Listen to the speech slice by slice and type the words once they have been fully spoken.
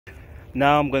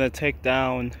Now I'm gonna take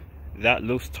down that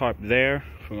loose tarp there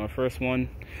from my first one,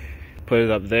 put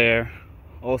it up there.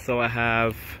 Also, I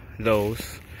have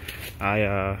those.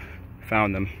 I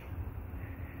found them.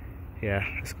 Yeah,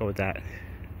 let's go with that.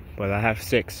 But I have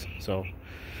 6, so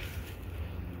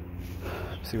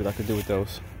see what I could do with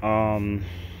those. I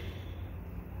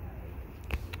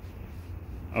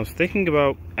was thinking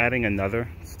about adding another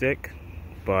stick,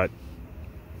 but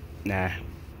nah.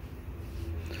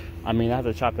 I mean, I have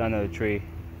to chop down another tree,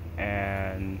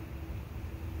 and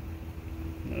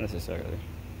not necessarily.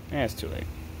 Yeah, it's too late.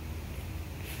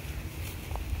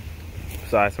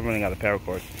 Besides, I'm running out of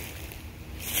paracord.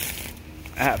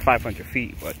 I have 500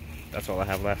 feet, but that's all I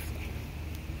have left.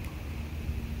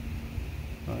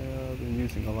 I've been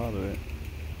using a lot of it.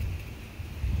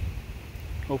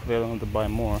 Hopefully I don't have to buy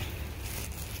more.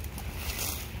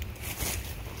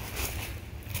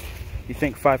 You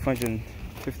think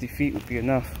 550 feet would be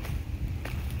enough?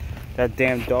 That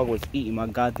damn dog was eating my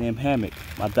goddamn hammock,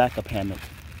 my backup hammock.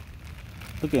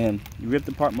 Look at him. You ripped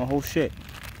apart my whole shit.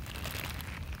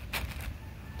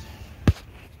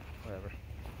 Whatever.